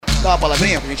Dá uma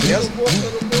palavrinha, por gentileza?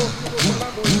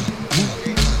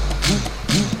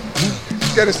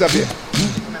 Querem saber?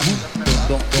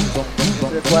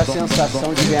 Qual a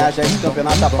sensação de ganhar já esse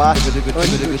campeonato à parte antes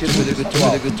do título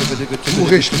estadual? O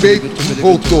respeito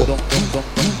voltou.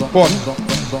 Ponto.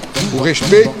 O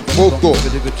respeito voltou.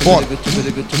 Ponto.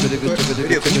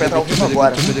 Querido, a gente vai entrar ao vivo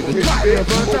agora.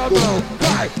 Levanta a mão,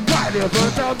 vai,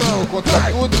 levanta a mão. Contra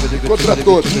tudo e contra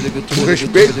todos. O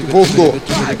respeito voltou.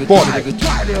 Ponto.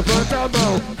 Vai, levanta a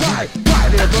mão, vai,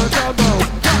 levanta a mão,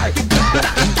 vai.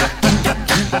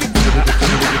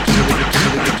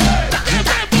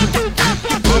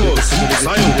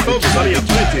 Saiam todos da minha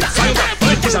frente, saiam da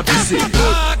frente, já disse.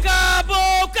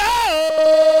 Acabou o caô,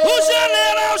 o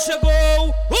general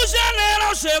chegou, o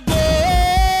general chegou.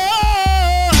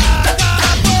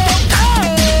 Acabou o caô,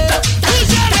 o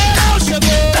general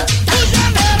chegou, o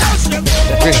general chegou.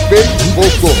 O respeito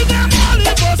voltou. Se demole,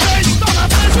 vocês tomam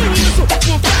prejuízo.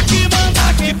 Porque aqui manda,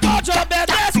 quem pode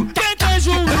obedece, quem tem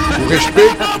juízo. O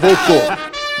respeito voltou.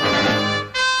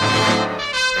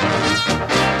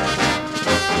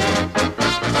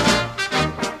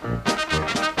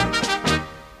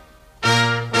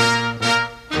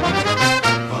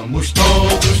 Vamos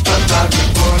todos cantar de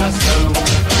coração.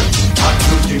 A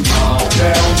cruz de Malta é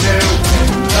o meu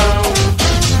perdão.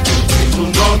 Diz o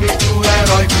nome do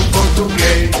herói do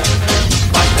português.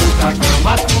 Mas tu da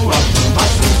cama, tua fama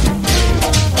suscitei.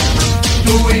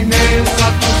 Tua imensa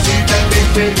torcida é bem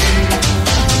feliz.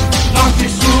 Norte e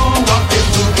sul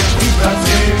deste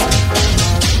Brasil.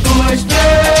 Tua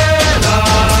estrela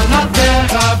na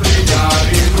terra brilhar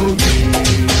e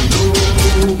ilumina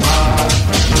o mar.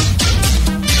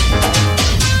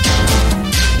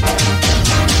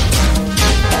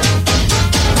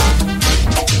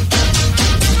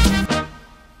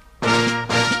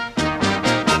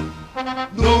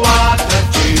 No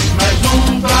atletismo és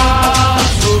um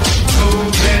braço, no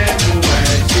remo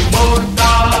és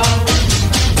imortal.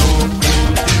 No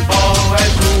futebol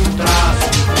és um traço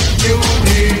que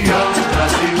unia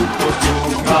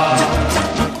Brasil-Portugal.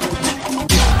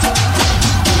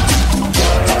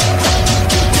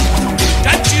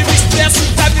 Já tive expresso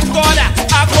da vitória,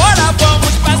 agora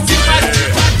vamos pra cima.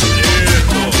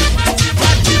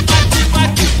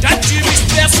 Já tive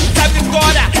expresso da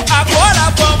vitória, agora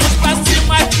vamos pra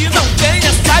cima. Que não tem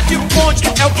essa de ponte,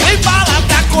 é o trem bala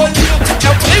da colina, é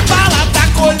o trem bala da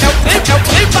colina, é o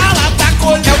trem bala da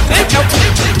colina, é o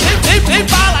trem bala,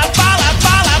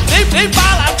 trem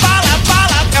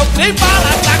bala, é o trem bala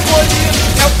da colina,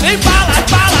 é o trem bala,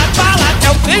 é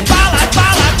o trem bala,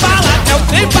 é o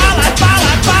trem bala,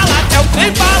 é o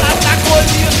trem bala da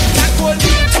colina,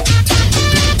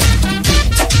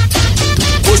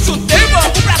 Puxa o trem,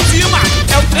 vamos pra cima,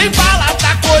 é o trem bala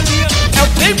da colina, é o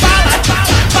trem bala,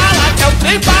 é o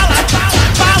trem bala,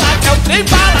 é o trem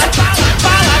bala,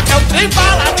 é o trem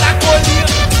bala da colina.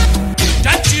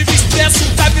 Já tive expresso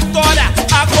da vitória,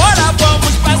 agora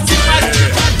vamos pra cima.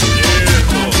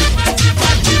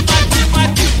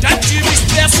 Já tive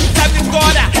expresso da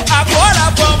vitória, agora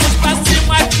vamos pra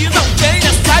cima. Que não tem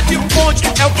essa de ponte,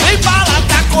 é o trem bala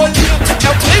da colina, é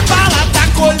o trem bala da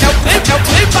colina, é o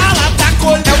trem bala da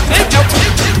colina,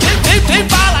 é o trem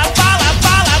bala,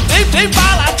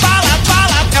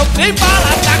 é o trem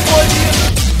bala da colina.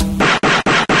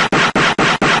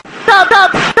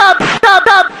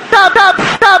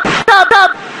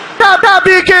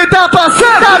 Sabe quem tá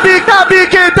passando? Sabe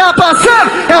quem tá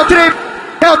passando? É o trem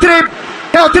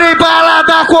bala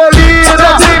da colina,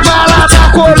 é o trem bala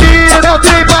da colina, é o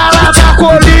trem bala da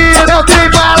colina, é o trem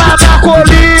bala da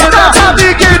colina.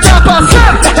 Sabe quem tá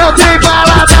passando? É o trem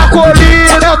bala da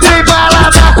colina, é o trem bala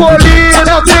da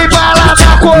colina, é o trem bala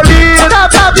da colina.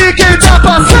 Sabe quem tá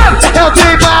passando? É o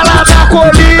trem bala da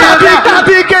colina.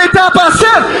 Sabe quem tá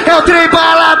passando? É o trem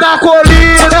bala da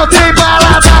colina, é o trem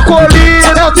bala da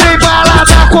colina, é o trem bala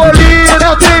da colina, é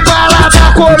o trem bala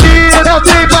da colina, é o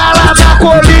trem bala da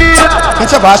colina. A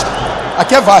gente é Vasco.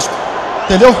 Aqui é Vasco.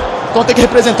 Entendeu? Então tem que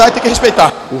representar e tem que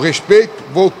respeitar. O respeito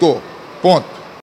voltou. Ponto.